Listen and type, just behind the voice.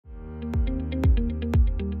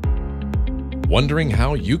Wondering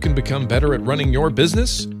how you can become better at running your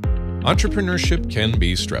business? Entrepreneurship can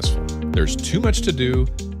be stressful. There's too much to do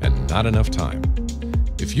and not enough time.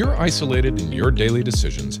 If you're isolated in your daily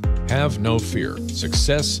decisions, have no fear.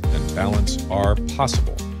 Success and balance are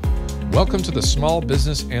possible. Welcome to the Small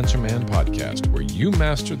Business Answer Man podcast, where you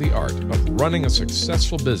master the art of running a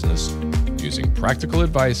successful business using practical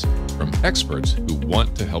advice from experts who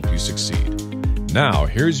want to help you succeed. Now,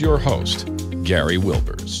 here's your host, Gary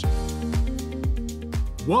Wilbers.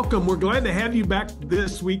 Welcome. We're glad to have you back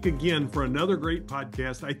this week again for another great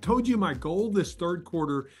podcast. I told you my goal this third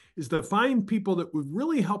quarter is to find people that would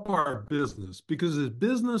really help our business, because as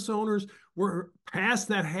business owners, we're past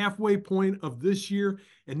that halfway point of this year.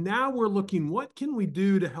 And now we're looking, what can we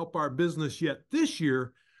do to help our business yet this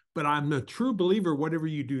year? But I'm a true believer, whatever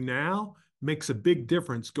you do now makes a big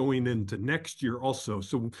difference going into next year also.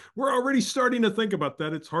 So we're already starting to think about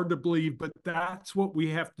that. It's hard to believe, but that's what we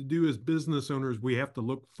have to do as business owners. We have to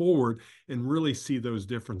look forward and really see those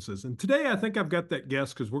differences. And today I think I've got that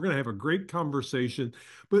guest because we're going to have a great conversation.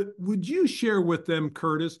 But would you share with them,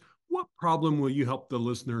 Curtis, what problem will you help the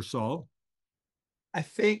listener solve? I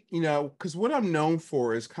think, because what I'm known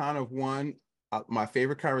for is kind of my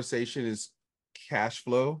favorite conversation is cash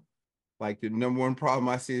flow. Like the number one problem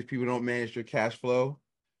I see is people don't manage their cash flow.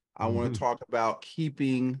 I want to talk about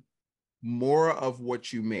keeping more of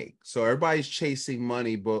what you make. So everybody's chasing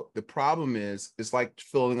money, but the problem is it's like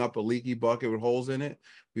filling up a leaky bucket with holes in it.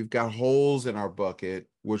 We've got holes in our bucket,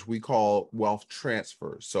 which we call wealth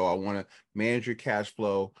transfer. So I want to manage your cash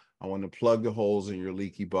flow. I want to plug the holes in your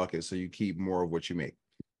leaky bucket so you keep more of what you make.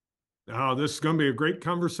 Oh, this is going to be a great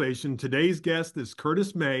conversation. Today's guest is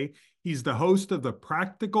Curtis May. He's the host of the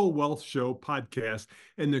Practical Wealth Show podcast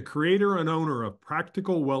and the creator and owner of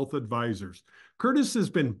Practical Wealth Advisors. Curtis has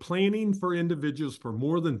been planning for individuals for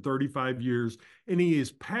more than 35 years, and he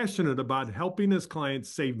is passionate about helping his clients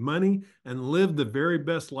save money and live the very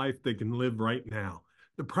best life they can live right now.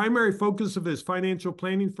 The primary focus of his financial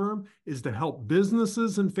planning firm is to help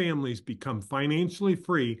businesses and families become financially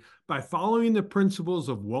free by following the principles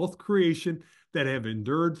of wealth creation that have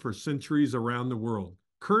endured for centuries around the world.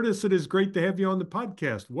 Curtis, it is great to have you on the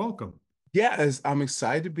podcast. Welcome. Yes, I'm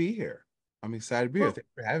excited to be here. Thanks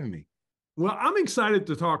for having me. Well, I'm excited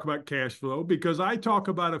to talk about cash flow because I talk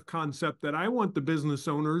about a concept that I want the business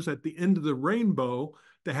owners at the end of the rainbow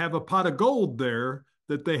to have a pot of gold there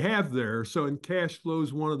that they have there. So, and cash flow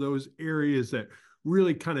is one of those areas that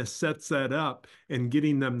really kind of sets that up and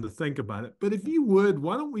getting them to think about it. But if you would,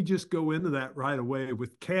 why don't we just go into that right away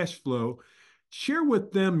with cash flow? Share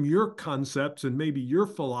with them your concepts and maybe your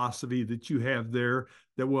philosophy that you have there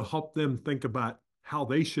that will help them think about how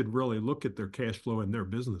they should really look at their cash flow in their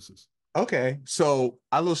businesses. Okay, so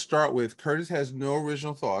I will start with Curtis has no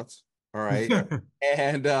original thoughts. All right.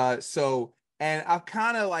 and I've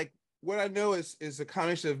kind of like, what I know is a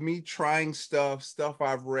combination of me trying stuff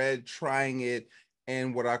I've read, trying it,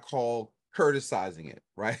 and what I call Curtisizing it,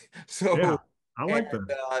 right? So yeah, I like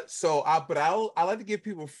that. I like to give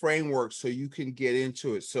people framework so you can get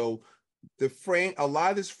into it. So a lot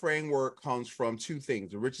of this framework comes from two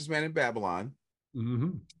things: The Richest Man in Babylon,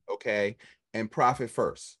 okay, and Profit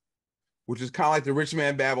First, which is kind of like the Rich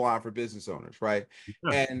Man Babylon for business owners, right?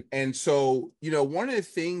 Yeah. And so, one of the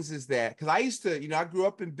things is that, because I used to, I grew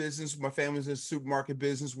up in business. My family was in supermarket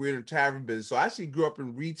business. We're in a tavern business. So I actually grew up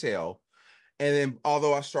in retail. And then,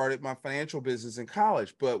 although I started my financial business in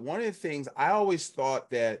college, but one of the things I always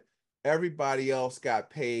thought that everybody else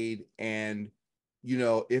got paid, and,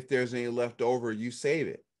 if there's any left over, you save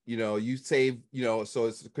it. You save, so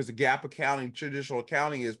it's because the GAAP accounting, traditional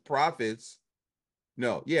accounting is profits.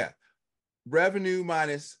 No, yeah. Revenue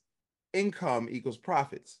minus income equals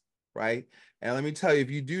profits, right? And let me tell you,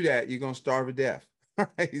 if you do that, you're going to starve to death,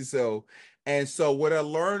 right? So what I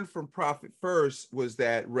learned from Profit First was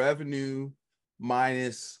that revenue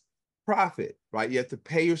minus profit, right? You have to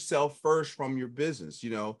pay yourself first from your business.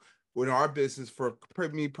 In our business, for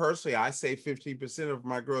me personally, I save 15% of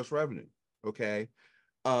my gross revenue, okay?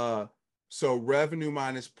 So revenue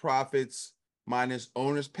minus profits minus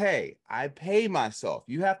owner's pay. I pay myself.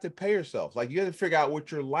 You have to pay yourself. Like, you have to figure out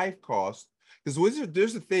what your life costs. Because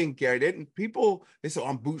there's the thing, Gary, they say,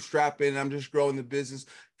 I'm bootstrapping, I'm just growing the business.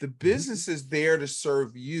 The business is there to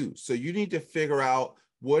serve you. So you need to figure out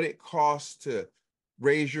what it costs to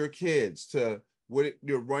raise your kids, to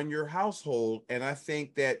run your household. And I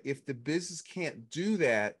think that if the business can't do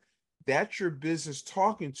that, that's your business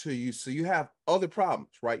talking to you. So you have other problems,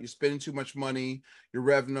 right? You're spending too much money, your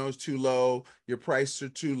revenue is too low, your prices are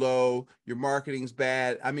too low, your marketing's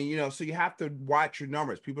bad. I mean, so you have to watch your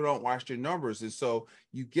numbers. People don't watch their numbers. And so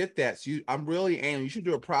you get that. So I'm really aiming, you should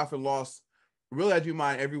do a profit loss really, I do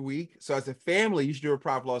mine every week. So as a family, you should do a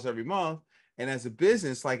profit loss every month. And as a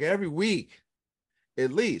business, like every week,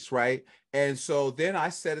 at least, right? And so then I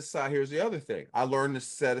set aside, here's the other thing. I learned to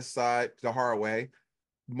set aside the hard way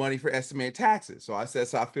money for estimated taxes. So I set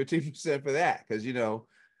aside 15% for that because, you know,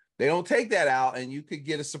 they don't take that out and you could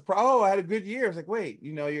get a surprise. Oh, I had a good year. It's like, wait,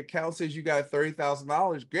 you know, your account says you got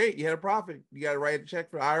 $30,000. Great. You had a profit. You got to write a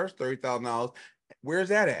check for IRS, $30,000. Where's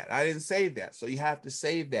that at? I didn't save that. So you have to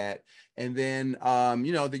save that. And then,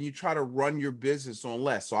 you know, then you try to run your business on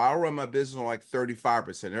less. So I'll run my business on like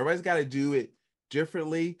 35%. Everybody's got to do it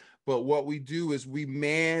differently. But what we do is we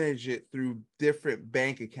manage it through different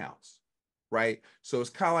bank accounts, right? So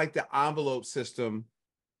it's kind of like the envelope system,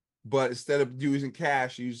 but instead of using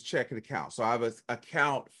cash, you use checking account. So I have an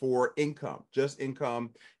account for income, just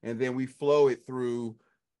income. And then we flow it through,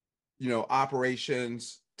 you know,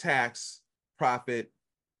 operations, tax, profit,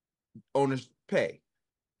 owners pay,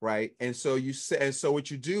 right? And so you say, and so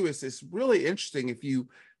what you do is, it's really interesting if you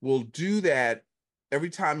will do that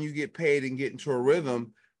every time you get paid and get into a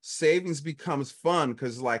rhythm. Savings becomes fun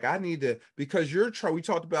because, like, I need to, because we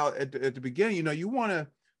talked about at the beginning, you know, you want to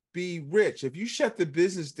be rich. If you shut the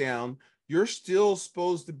business down, you're still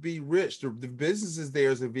supposed to be rich. The business is there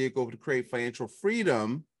as a vehicle to create financial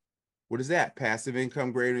freedom. What is that? Passive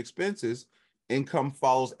income greater than expenses. Income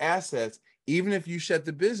follows assets. Even if you shut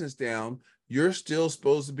the business down, you're still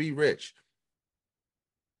supposed to be rich.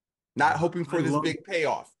 Not hoping for this big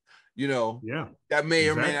payoff, you know, that may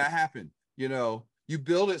or may not happen. You know, you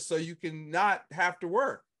build it so you can not have to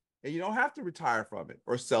work and you don't have to retire from it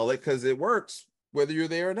or sell it because it works whether you're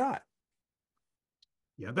there or not.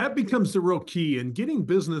 Yeah, that becomes the real key in getting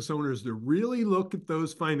business owners to really look at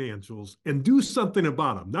those financials and do something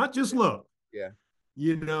about them, not just look. Yeah.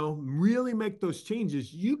 You know, really make those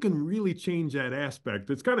changes. You can really change that aspect.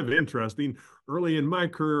 It's kind of interesting. Early in my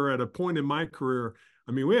career, at a point in my career,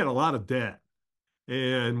 I mean, we had a lot of debt.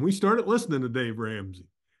 And we started listening to Dave Ramsey.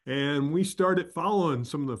 And we started following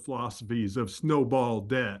some of the philosophies of snowball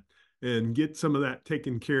debt and get some of that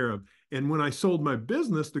taken care of. And when I sold my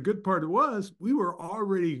business, the good part was we were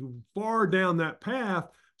already far down that path.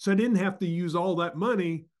 So I didn't have to use all that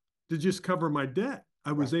money to just cover my debt.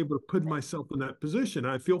 I was able to put myself in that position.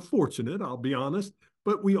 I feel fortunate, I'll be honest,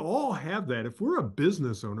 but we all have that. If we're a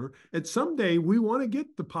business owner, at someday we want to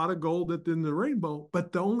get the pot of gold at the end of the rainbow.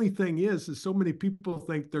 But the only thing is so many people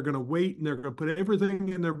think they're going to wait and they're going to put everything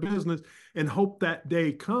in their business and hope that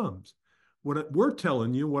day comes. What we're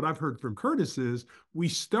telling you, what I've heard from Curtis is we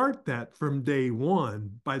start that from day one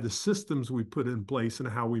by the systems we put in place and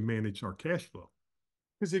how we manage our cash flow.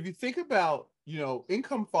 Because if you think about, you know,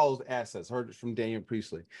 income follows assets. I heard it from Daniel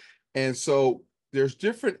Priestley. And so there's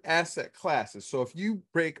different asset classes. So if you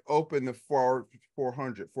break open the Fortune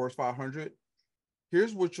 500,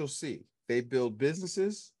 here's what you'll see. They build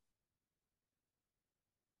businesses.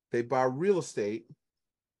 They buy real estate.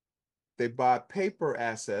 They buy paper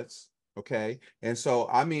assets. Okay. And so,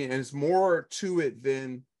 I mean, and it's more to it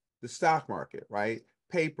than the stock market, right?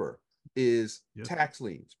 Paper is tax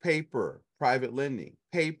liens, paper, private lending,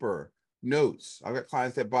 paper, notes. I've got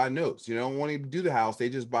clients that buy notes. You don't want to do the house. They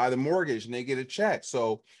just buy the mortgage and they get a check.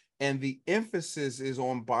 So, and the emphasis is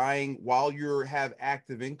on buying while you have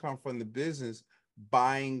active income from the business,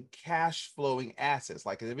 buying cash flowing assets.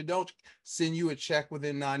 Like if it don't send you a check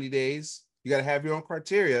within 90 days, you got to have your own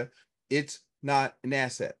criteria. It's not an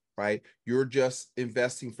asset, right? You're just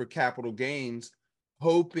investing for capital gains,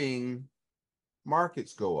 hoping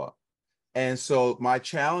markets go up. And so my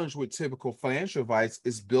challenge with typical financial advice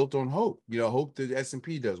is built on hope. You know, hope the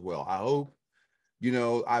S&P does well. I hope, you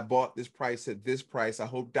know, I bought this price at this price. I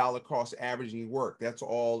hope dollar cost averaging work. That's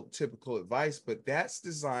all typical advice, but that's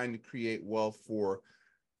designed to create wealth for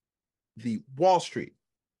the Wall Street,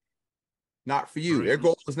 not for you. Right. Their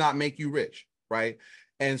goal is not make you rich, right?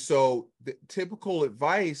 And so the typical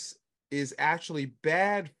advice is actually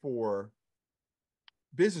bad for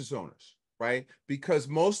business owners, right? Because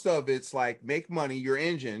most of it's like make money, your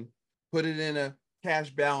engine, put it in a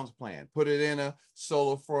cash balance plan, put it in a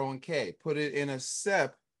solo 401k, put it in a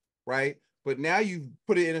SEP, right? But now you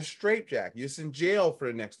put it in a straitjacket. You're just in jail for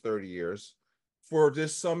the next 30 years for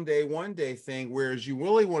this someday, one day thing, whereas you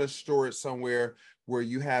really want to store it somewhere where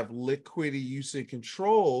you have liquidity use and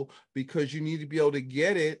control because you need to be able to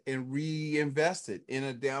get it and reinvest it in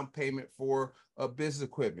a down payment for a business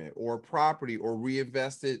equipment or property or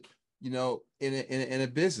reinvest it, you know, in a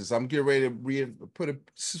business. I'm getting ready to put a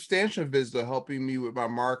substantial business helping me with my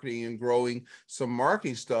marketing and growing some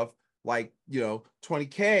marketing stuff like, you know,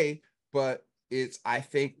 20K, but it's, I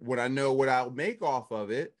think when I know what I'll make off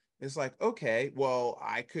of it, It's like, okay, well,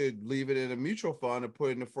 I could leave it in a mutual fund and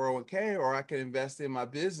put it in a 401k, or I can invest in my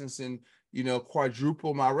business and,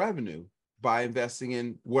 quadruple my revenue by investing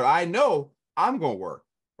in what I know I'm going to work,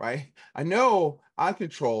 right? I know I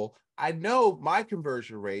control. I know my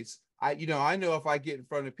conversion rates. I know if I get in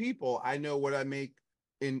front of people, I know what I make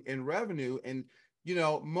in revenue. And,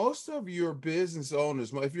 most of your business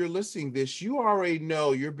owners, if you're listening to this, you already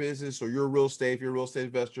know your business or your real estate, if you're a real estate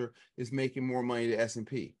investor, is making more money than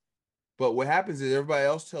S&P. But what happens is everybody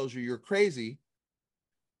else tells you you're crazy.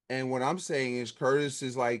 And what I'm saying is Curtis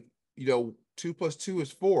is like, 2 + 2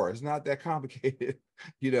 is 4. It's not that complicated.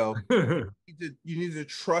 You need to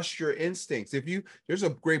trust your instincts. There's a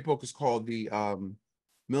great book, it's called The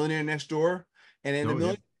Millionaire Next Door. And in The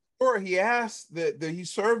Millionaire Next Door, he asked he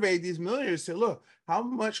surveyed these millionaires, said, look, how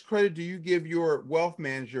much credit do you give your wealth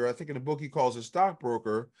manager? I think in the book he calls a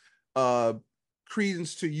stockbroker,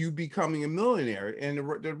 credence to you becoming a millionaire. And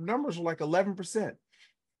the numbers are like 11%.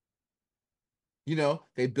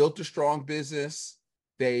 They built a strong business.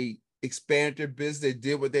 They expanded their business. They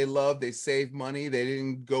did what they loved. They saved money. They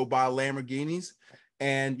didn't go buy Lamborghinis.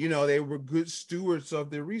 And, they were good stewards of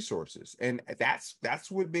their resources. And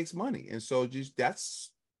that's what makes money. And so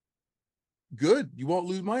that's good. You won't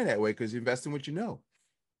lose money that way because you invest in what you know.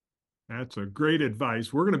 That's a great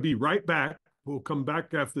advice. We're going to be right back. We'll come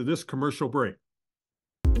back after this commercial break.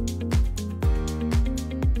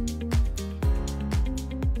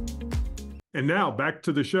 And now back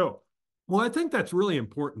to the show. Well, I think that's really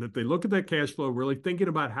important that they look at that cash flow, really thinking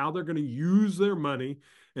about how they're going to use their money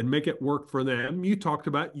and make it work for them. You talked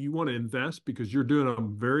about you want to invest because you're doing a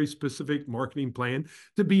very specific marketing plan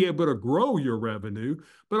to be able to grow your revenue.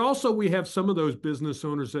 But also we have some of those business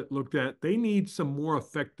owners that looked at, they need some more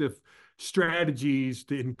effective strategies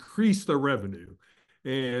to increase their revenue.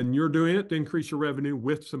 And you're doing it to increase your revenue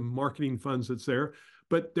with some marketing funds that's there.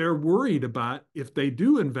 But they're worried about if they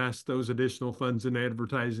do invest those additional funds in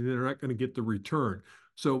advertising, they're not going to get the return.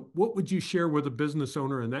 So what would you share with a business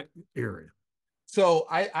owner in that area? So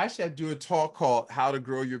I actually do a talk called How to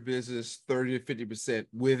Grow Your Business 30 to 50%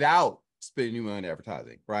 without spending money on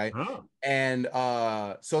advertising, right? Oh. And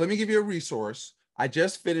so let me give you a resource. I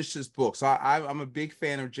just finished this book. So I'm a big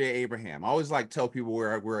fan of Jay Abraham. I always like to tell people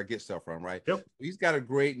where I get stuff from, right? Yep. He's got a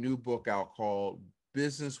great new book out called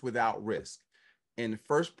Business Without Risk. In the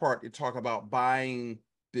first part, they talk about buying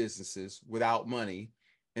businesses without money.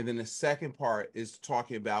 And then the second part is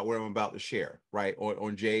talking about what I'm about to share, right?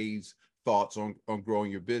 On Jay's thoughts on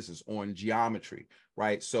growing your business, on geometry,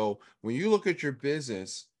 right? So when you look at your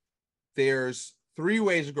business, there's 3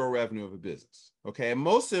 ways to grow revenue of a business, okay? And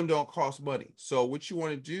most of them don't cost money. So what you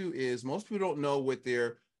want to do is, most people don't know what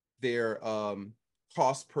their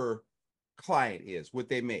cost per client is, what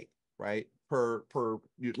they make, right? Per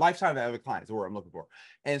lifetime value of a client is the word I'm looking for.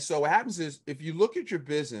 And so what happens is, if you look at your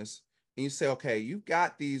business and you say, okay, you've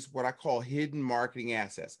got these, what I call hidden marketing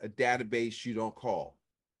assets, a database you don't call,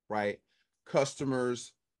 right?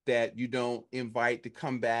 Customers that you don't invite to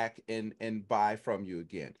come back and buy from you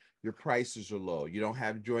again. Your prices are low. You don't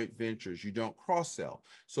have joint ventures. You don't cross-sell.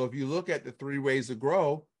 So if you look at the 3 ways to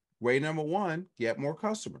grow, way number 1, get more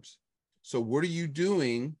customers. So what are you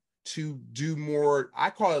doing to do more?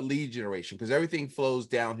 I call it lead generation, because everything flows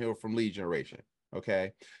downhill from lead generation.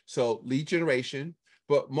 Okay. So lead generation,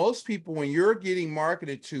 but most people, when you're getting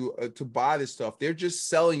marketed to buy this stuff, they're just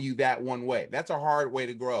selling you that one way. That's a hard way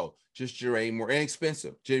to grow. Just generating more,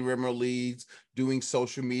 inexpensive, generating more leads, doing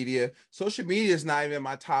social media. Social media is not even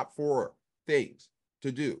my top 4 things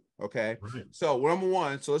to do. Okay. Right. So number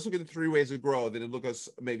 1, so let's look at the 3 ways to grow. Then look at,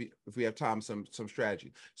 maybe if we have time, some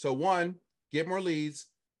strategy. So 1, get more leads.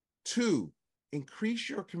 2, increase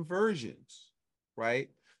your conversions,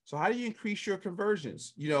 right? So how do you increase your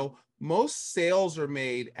conversions? Most sales are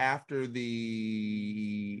made after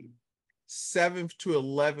the 7th to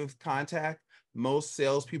 11th contact. Most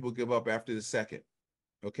salespeople give up after the 2nd.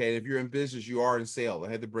 Okay. If you're in business, you are in sales.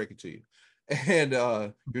 I had to break it to you. And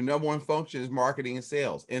your number 1 function is marketing and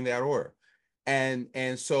sales, in that order. And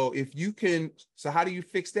so if you can, so how do you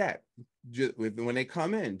fix that? When they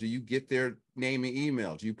come in, do you get their name and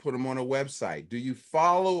email? Do you put them on a website? Do you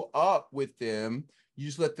follow up with them? You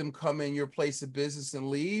just let them come in your place of business and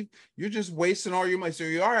leave? You're just wasting all your money. So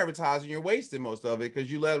you are advertising, you're wasting most of it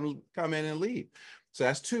because you let them come in and leave. So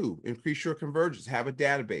that's 2, increase your conversions, have a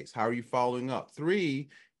database. How are you following up? 3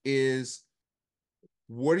 is,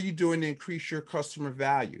 what are you doing to increase your customer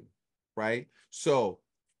value, right? So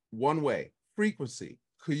 1 way, frequency.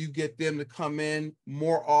 Could you get them to come in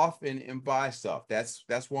more often and buy stuff? That's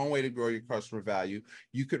 1 way to grow your customer value.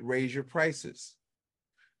 You could raise your prices.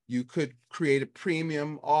 You could create a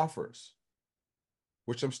premium offers.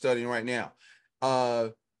 which I'm studying right now.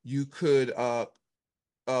 You could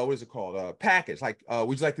what is it called? Package, like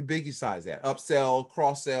would you like to biggie size that? Upsell,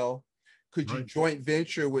 cross sell. Could you joint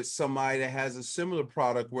venture with somebody that has a similar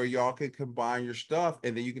product where y'all can combine your stuff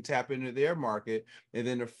and then you can tap into their market? And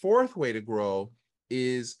then the fourth way to grow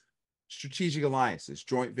is strategic alliances,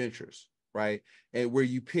 joint ventures, right? And where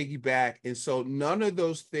you piggyback. And so none of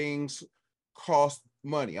those things cost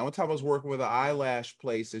money. One time I was working with an eyelash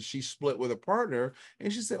place and she split with a partner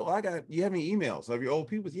and she said, well, you have any emails of your old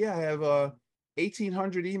people? Yeah, I have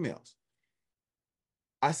 1,800 emails.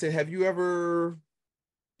 I said, have you ever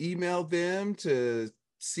emailed them to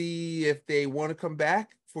see if they want to come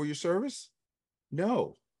back for your service?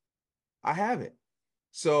 No, I haven't.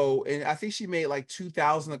 So, and I think she made like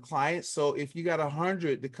 2,000 a client. So if you got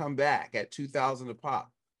 100 to come back at 2,000 a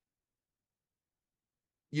pop,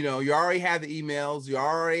 you know, you already have the emails, you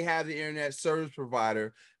already have the internet service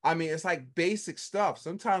provider. I mean, it's like basic stuff.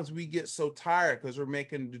 Sometimes we get so tired because we're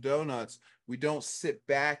making the donuts, we don't sit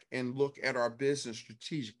back and look at our business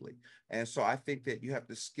strategically. And so I think that you have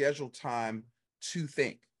to schedule time to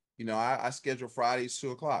think. You know, I schedule Fridays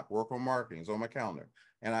 2:00, work on marketing, it's on my calendar.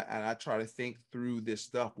 And I try to think through this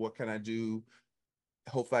stuff. What can I do?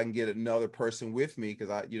 Hopefully I can get another person with me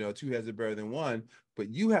because two heads are better than one. But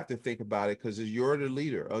you have to think about it because you're the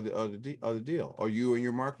leader of the deal, or you and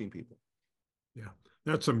your marketing people. Yeah,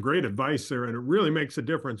 that's some great advice there, and it really makes a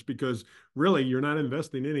difference because really you're not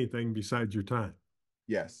investing anything besides your time.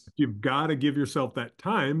 Yes, you've got to give yourself that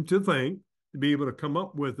time to think, to be able to come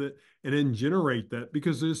up with it and then generate that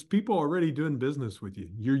because there's people already doing business with you.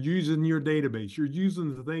 You're using your database. You're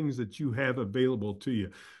using the things that you have available to you.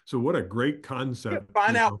 So what a great concept. Yeah,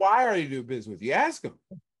 find out why are you doing business with you. Ask them,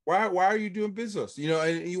 why are you doing business? You know,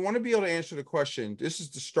 and you want to be able to answer the question. This is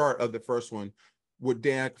the start of the first one. What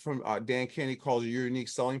Dan Kennedy calls your unique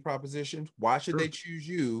selling proposition. Why should they choose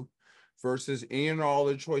you versus any and all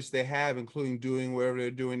the choice they have, including doing whatever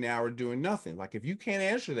they're doing now or doing nothing? Like if you can't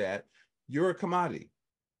answer that, you're a commodity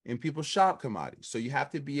and people shop commodities. So you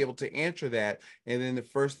have to be able to answer that. And then the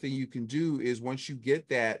first thing you can do is once you get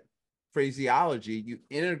that phraseology, you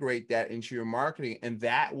integrate that into your marketing and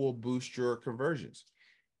that will boost your conversions.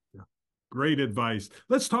 Yeah. Great advice.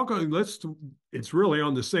 It's really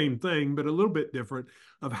on the same thing, but a little bit different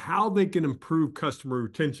of how they can improve customer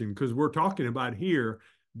retention. Because we're talking about here,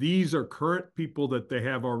 these are current people that they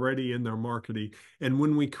have already in their marketing. And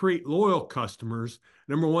when we create loyal customers,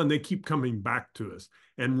 number one, they keep coming back to us.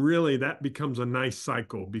 And really that becomes a nice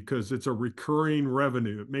cycle because it's a recurring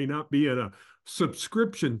revenue. It may not be at a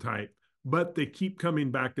subscription type, but they keep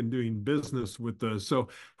coming back and doing business with us. So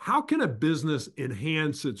how can a business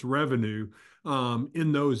enhance its revenue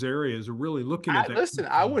in those areas? Really looking at that. Listen,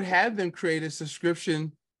 I would have them create a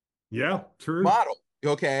subscription model.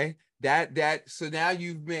 Okay. So now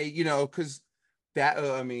you've made, because that,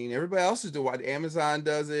 everybody else is doing what Amazon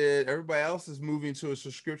does it. Everybody else is moving to a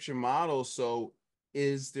subscription model. So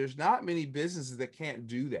there's not many businesses that can't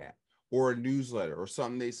do that, or a newsletter or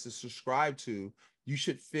something they subscribe to. You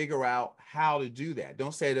should figure out how to do that.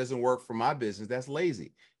 Don't say it doesn't work for my business. That's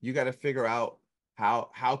lazy. You got to figure out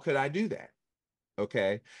how could I do that?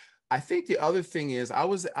 Okay. I think the other thing is I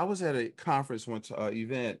was at a conference once,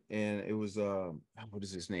 event, and it was what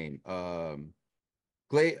is his name?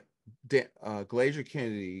 Glazier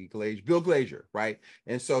Kennedy, Bill Glazier, right?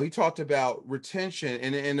 And so he talked about retention,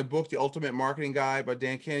 and in the book, The Ultimate Marketing Guide by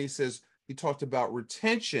Dan Kennedy, says he talked about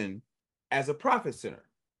retention as a profit center,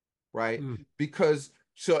 right? Because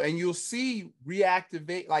and you'll see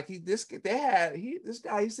reactivate, like this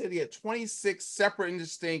guy said he had 26 separate and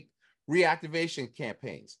distinct reactivation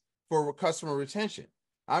campaigns for customer retention.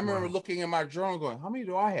 I remember looking at my journal going, how many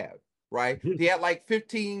do I have? Right? He had like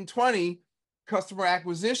 15, 20 customer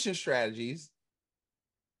acquisition strategies.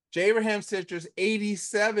 Jay Abraham said there's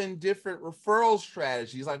 87 different referral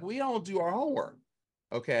strategies. Like, we don't do our homework.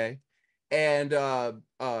 Okay. And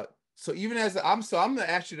so even as I'm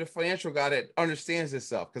actually the financial guy that understands this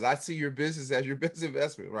stuff, because I see your business as your business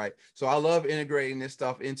investment, right? So I love integrating this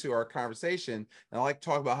stuff into our conversation. And I like to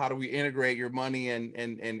talk about how do we integrate your money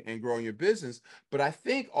and growing your business. But I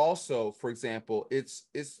think also, for example, it's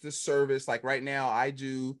the service. Like right now, I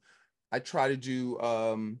try to do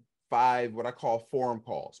 5 what I call forum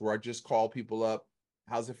calls, where I just call people up.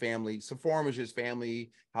 How's the family? So forum is just family.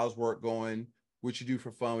 How's work going? What you do for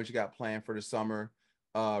fun? What you got planned for the summer?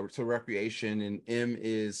 To recreation. And M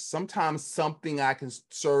is sometimes something I can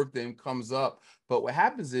serve them comes up. But what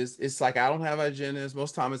happens is it's like I don't have agendas.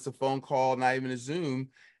 Most time it's a phone call, not even a Zoom.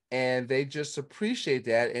 and they just appreciate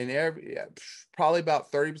that. And probably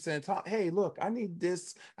about 30% of the time, hey, look, I need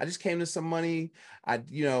this. I just came to some money. Can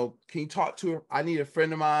you talk to her? I need a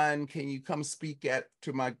friend of mine. Can you come speak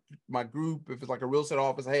to my group? If it's like a real estate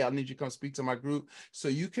office, hey, I need you to come speak to my group. So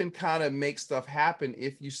you can kind of make stuff happen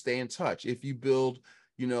if you stay in touch, if you build,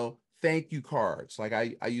 thank you cards. Like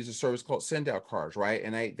I use a service called Send Out Cards, right?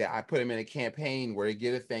 And I put them in a campaign where they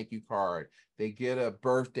get a thank you card, they get a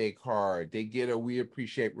birthday card, they get a we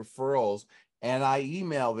appreciate referrals, and I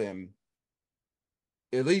email them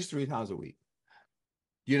at least 3 times a week.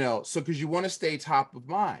 So because you want to stay top of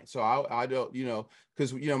mind. So I don't,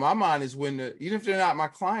 because my mind is when even if they're not my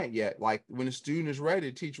client yet, like when the student is ready,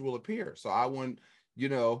 the teacher will appear. So I want,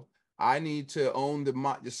 I need to own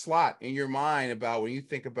the slot in your mind about when you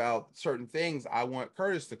think about certain things. I want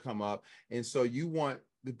Curtis to come up, and so you want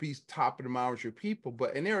to be top of the mind with your people.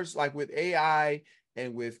 And there's like with AI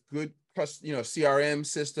and with good, CRM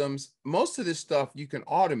systems, most of this stuff you can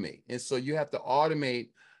automate, and so you have to automate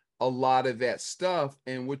a lot of that stuff.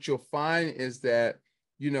 And what you'll find is that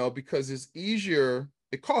because it's easier,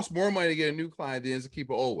 it costs more money to get a new client than to keep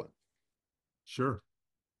an old one. Sure.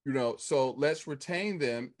 So let's retain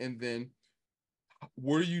them. And then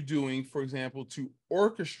what are you doing, for example, to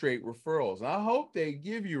orchestrate referrals? And I hope they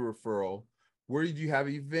give you a referral. Where do you have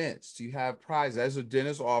events? Do you have prizes? As a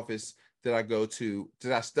dentist office that I go to,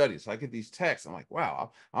 that I study, so I get these texts. I'm like,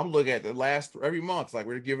 wow, I'm looking at the last every month, like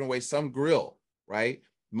we're giving away some grill, right?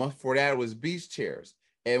 The month before that was beach chairs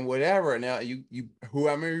and whatever. Now you who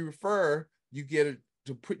I may refer, you get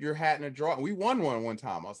to put your hat in a draw. And we won one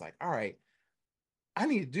time. I was like, all right, I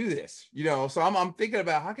need to do this, so I'm thinking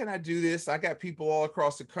about how can I do this? I got people all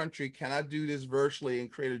across the country. Can I do this virtually and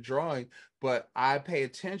create a drawing? But I pay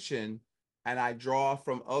attention and I draw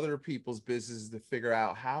from other people's businesses to figure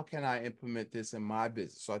out how can I implement this in my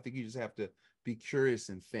business? So I think you just have to be curious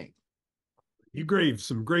and think. You gave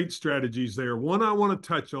some great strategies there. One I want to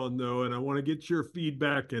touch on though, and I want to get your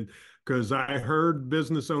feedback, and because I heard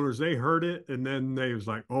business owners, they heard it and then they was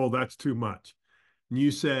like, oh, that's too much. And you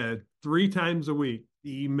said 3 times a week,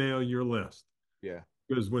 email your list. Yeah.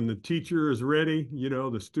 Because when the teacher is ready,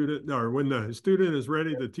 the student, or when the student is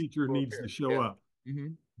ready, the teacher needs to show up.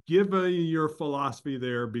 Mm-hmm. Give your philosophy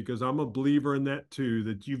there, because I'm a believer in that too,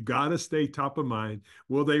 that you've got to stay top of mind.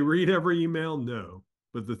 Will they read every email? No.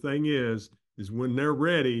 But the thing is when they're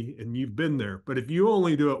ready and you've been there. But if you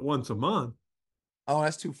only do it once a month. Oh,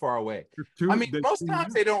 that's too far away. Most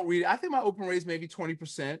times they don't read. I think my open rate is maybe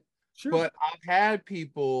 20%. Sure. But I've had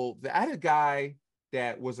people I had a guy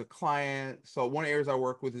that was a client. So one of the areas I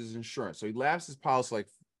work with is insurance. So he lapsed his policy like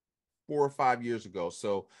 4 or 5 years ago.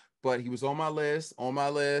 So, but he was on my list,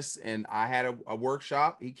 and I had a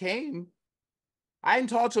workshop. He came. I hadn't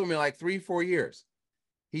talked to him in like 3-4 years.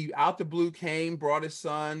 He out the blue came, brought his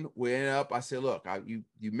son, went up. I said, look, you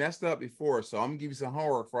messed up before, so I'm gonna give you some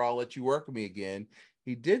homework before I'll let you work with me again.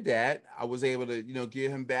 He did that. I was able to,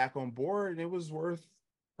 get him back on board, and it was worth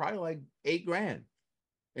probably like $8,000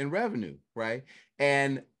 in revenue, right?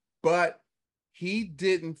 But he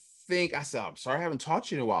didn't think. I said, I'm sorry, I haven't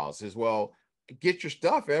taught you in a while. He says, well, get your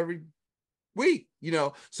stuff every week,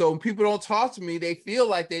 So when people don't talk to me, they feel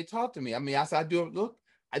like they talk to me. I mean, I said, I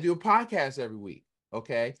do a podcast every week.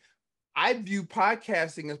 Okay. I view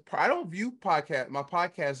podcasting as, I don't view my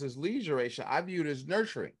podcast as lead generation. I view it as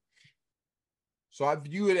nurturing. So I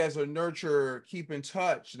view it as a nurture, keep in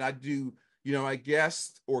touch. And I do, I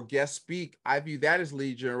guest speak. I view that as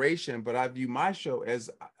lead generation, but I view my show as,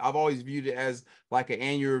 I've always viewed it as like an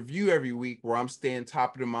annual review every week where I'm staying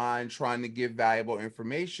top of the mind, trying to give valuable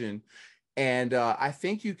information. And I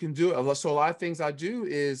think you can do it. So a lot of things I do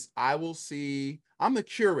is I'm the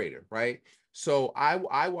curator, right? So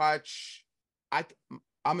I watch,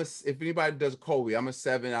 if anybody does a Colby, I'm a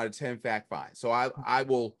 7 out of 10 fact find. So I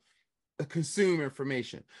will consume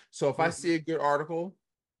information. So if I see a good article,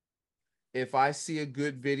 if I see a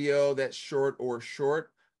good video that's short,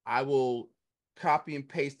 I will copy and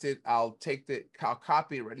paste it. I'll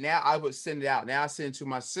copy it right now. I would send it out. Now I send it to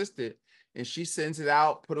my assistant, and she sends it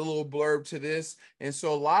out, put a little blurb to this. And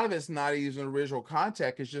so a lot of it's not even original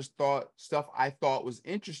content. It's just stuff I thought was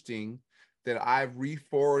interesting that I've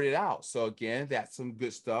re-forwarded out. So again, that's some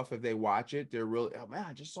good stuff. If they watch it, they're really, oh man,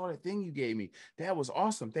 I just saw that thing you gave me. That was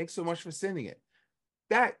awesome. Thanks so much for sending it.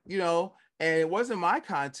 And it wasn't my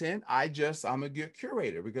content. I'm a good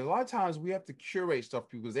curator, because a lot of times we have to curate stuff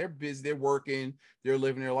because they're busy, they're working, they're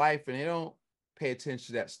living their life, and they don't pay attention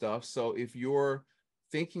to that stuff. So if you're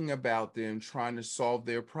thinking about them, trying to solve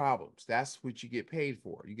their problems, that's what you get paid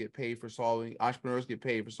for. You get paid for solving, entrepreneurs get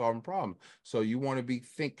paid for solving problems. So you want to be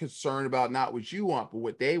concerned about not what you want, but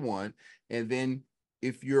what they want. And then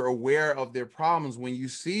if you're aware of their problems, when you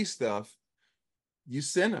see stuff, you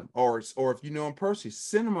send them, or if you know them personally,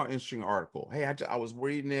 send them an interesting article. Hey, I was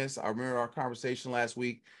reading this. I remember our conversation last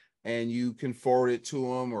week, and you can forward it to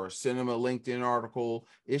them or send them a LinkedIn article.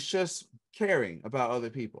 It's just caring about other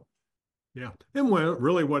people. Yeah. And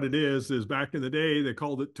really what it is back in the day, they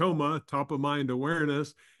called it TOMA, top of mind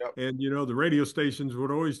awareness. Yep. And, the radio stations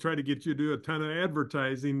would always try to get you to do a ton of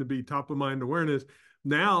advertising to be top of mind awareness.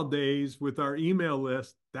 Nowadays, with our email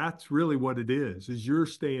list, that's really what it is you're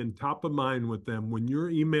staying top of mind with them when you're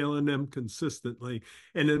emailing them consistently.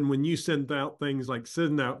 And then when you send out things like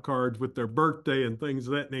send out cards with their birthday and things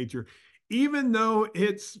of that nature, even though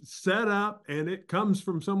it's set up and it comes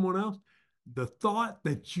from someone else, the thought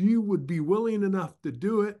that you would be willing enough to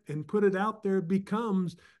do it and put it out there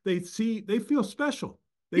becomes, they feel special.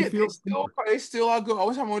 They feel they still all go. I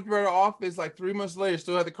wish I went to the office like 3 months later,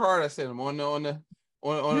 still had the card I sent them on the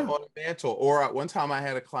mantle. Or one time I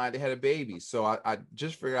had a client, they had a baby. So I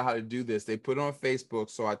just figured out how to do this. They put it on Facebook.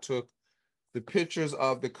 So I took the pictures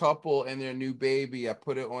of the couple and their new baby. I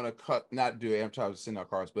put it on I'm trying to send out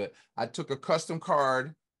cards, but I took a custom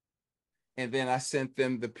card. And then I sent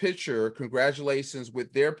them the picture, congratulations,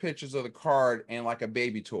 with their pictures of the card and like a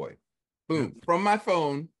baby toy. Boom, from my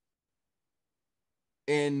phone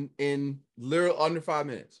in literally under 5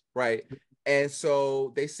 minutes, right? And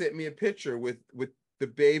so they sent me a picture with the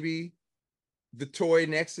baby, the toy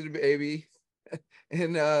next to the baby,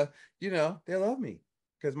 and they love me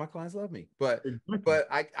because my clients love me. But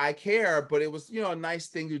I care, but it was a nice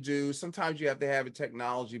thing to do. Sometimes you have to have a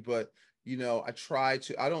technology, but I'm trying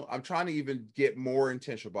to even get more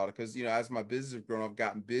intentional about it because, as my business has grown, I've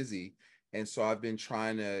gotten busy. And so I've been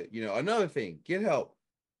trying to, another thing, get help.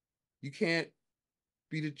 You can't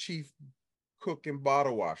be the chief cook and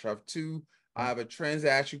bottle wash. I have a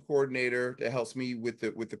transaction coordinator that helps me with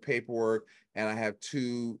the paperwork, and I have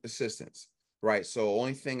 2 assistants, right? So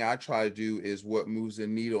only thing I try to do is what moves the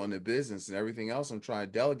needle in the business, and everything else I'm trying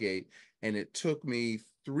to delegate. And it took me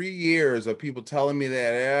 3 years of people telling me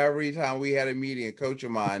that every time we had a meeting, a coach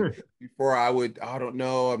of mine, before I don't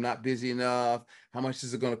know, I'm not busy enough. How much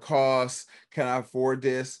is it going to cost? Can I afford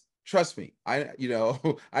this? Trust me. I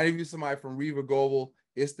interviewed somebody from Riva Global.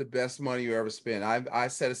 It's the best money you ever spend. I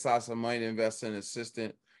set aside some money to invest in an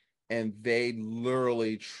assistant, and they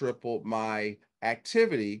literally tripled my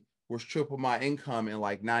activity, which tripled my income in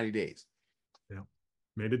like 90 days.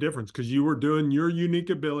 Made a difference because you were doing your unique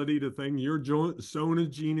ability to think you're zone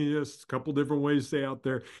of genius, a couple different ways to stay out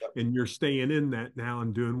there, and you're staying in that now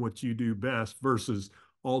and doing what you do best versus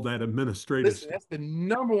all that administrative stuff. That's the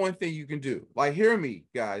number one thing you can do. Like, hear me,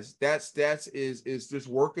 guys. That's just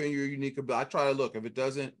working your unique ability. I try to look. If it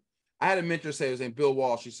doesn't, I had a mentor say, his name Bill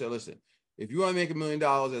Walsh. He said, listen, if you want to make $1 million,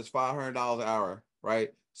 that's $500 an hour, right?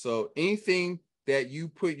 So anything that you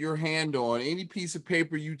put your hand on, any piece of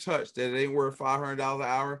paper you touch that ain't worth $500 an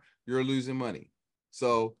hour, you're losing money.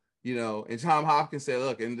 So, and Tom Hopkins said,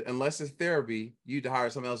 look, unless it's therapy, you need to hire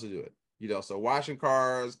someone else to do it. So washing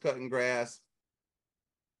cars, cutting grass,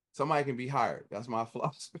 somebody can be hired. That's my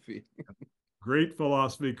philosophy. Great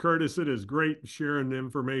philosophy, Curtis. It is great sharing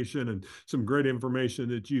information and some great information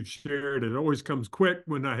that you've shared. It always comes quick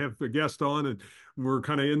when I have a guest on and we're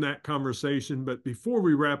kind of in that conversation. But before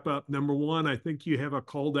we wrap up, number one, I think you have a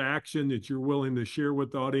call to action that you're willing to share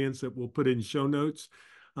with the audience that we'll put in show notes.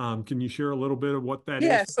 Can you share a little bit of what that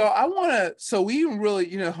is? Yeah, so we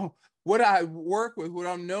really, what I work with, what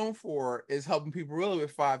I'm known for is helping people really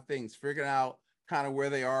with 5 things: figuring out kind of where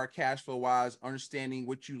they are cash flow wise, understanding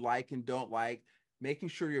what you like and don't like, making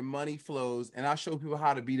sure your money flows. And I show people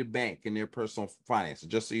how to be the bank in their personal finances,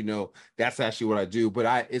 just so you know, that's actually what I do.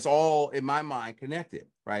 But it's all in my mind connected,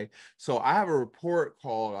 right? So I have a report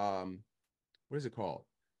called, what is it called?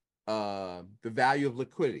 The value of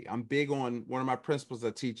liquidity. I'm big on, one of my principles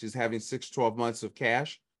I teach is having 6 to 12 months of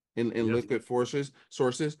cash in liquid sources.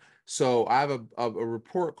 So I have a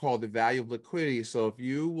report called the value of liquidity. So if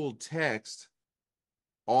you will text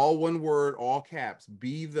all one word, all caps,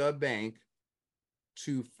 be the bank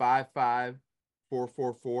to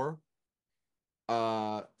 55444.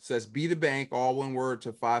 Says be the bank, all one word,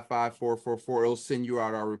 to 55444. It'll send you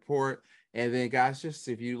out our report. And then, guys, just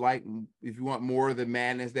if you want more of the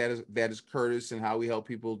madness that is Curtis and how we help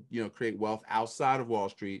people, create wealth outside of Wall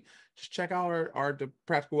Street, just check out our The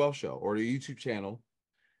Practical Wealth Show or the YouTube channel.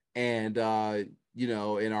 And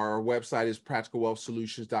and our website is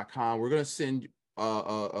practicalwealthsolutions.com. We're going to send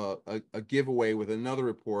a giveaway with another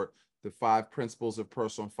report, the 5 principles of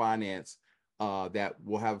personal finance, that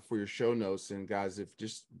we'll have for your show notes. And guys,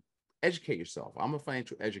 just educate yourself. I'm a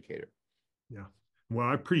financial educator. Yeah. Well,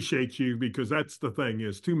 I appreciate you, because that's the thing,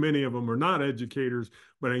 is too many of them are not educators,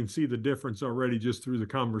 but I can see the difference already just through the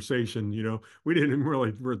conversation. We didn't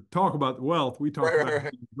really talk about wealth. We talked about how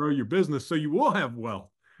you grow your business so you will have wealth.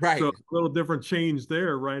 Right. So a little different change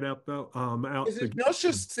there right out the out. There's no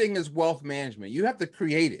such thing as wealth management. You have to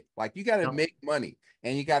create it. Like, you got to make money,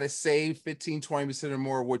 and you got to save 15, 20% or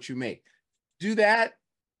more of what you make. Do that,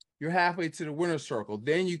 you're halfway to the winner's circle.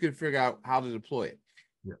 Then you can figure out how to deploy it.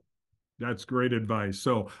 That's great advice.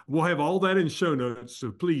 So we'll have all that in show notes.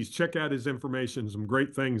 So please check out his information. Some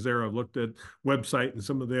great things there. I've looked at website and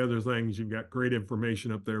some of the other things. You've got great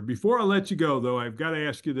information up there. Before I let you go, though, I've got to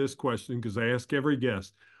ask you this question, because I ask every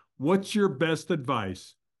guest. What's your best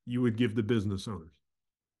advice you would give the business owners?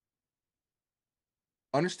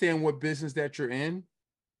 Understand what business that you're in,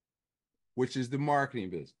 which is the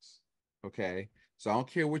marketing business. Okay. So I don't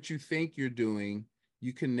care what you think you're doing.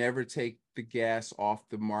 You can never take the gas off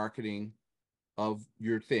the marketing of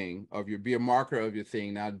your thing, be a marketer of your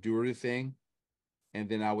thing, not a doer of the thing. And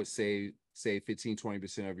then I would say 15,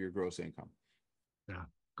 20% of your gross income. Yeah.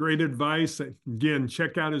 Great advice. Again,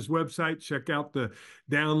 check out his website, check out the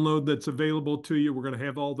download that's available to you. We're going to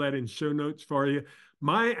have all that in show notes for you.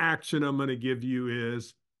 My action I'm going to give you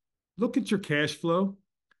is look at your cash flow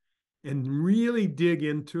and really dig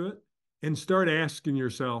into it and start asking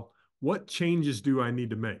yourself, what changes do I need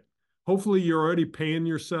to make? Hopefully you're already paying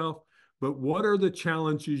yourself, but what are the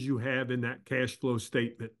challenges you have in that cash flow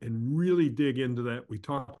statement? And really dig into that. We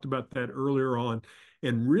talked about that earlier on,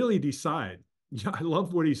 and really decide. Yeah, I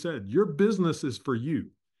love what he said. Your business is for you.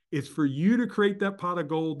 It's for you to create that pot of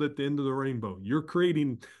gold at the end of the rainbow. You're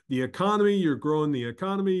creating the economy. You're growing the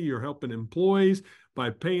economy. You're helping employees by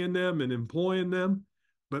paying them and employing them.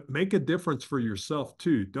 But make a difference for yourself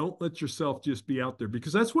too. Don't let yourself just be out there,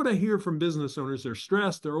 because that's what I hear from business owners. They're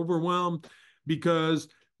stressed, they're overwhelmed because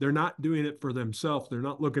they're not doing it for themselves. They're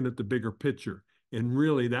not looking at the bigger picture. And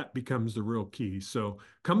really that becomes the real key. So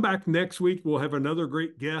come back next week. We'll have another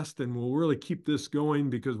great guest, and we'll really keep this going,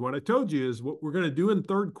 because what I told you is what we're going to do in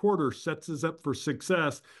third quarter sets us up for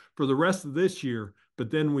success for the rest of this year. But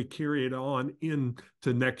then we carry it on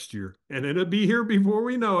into next year, and it'll be here before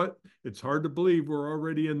we know it. It's hard to believe we're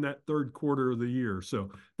already in that third quarter of the year. So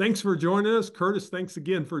thanks for joining us. Curtis, thanks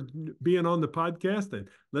again for being on the podcast, and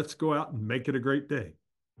let's go out and make it a great day.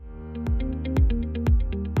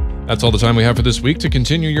 That's all the time we have for this week. To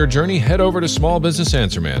continue your journey, head over to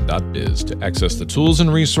smallbusinessanswerman.biz to access the tools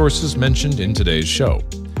and resources mentioned in today's show.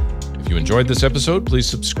 If you enjoyed this episode, please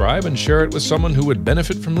subscribe and share it with someone who would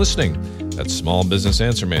benefit from listening. That's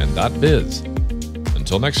smallbusinessanswerman.biz.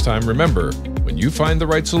 Until next time, remember, when you find the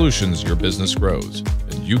right solutions, your business grows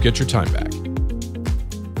and you get your time back.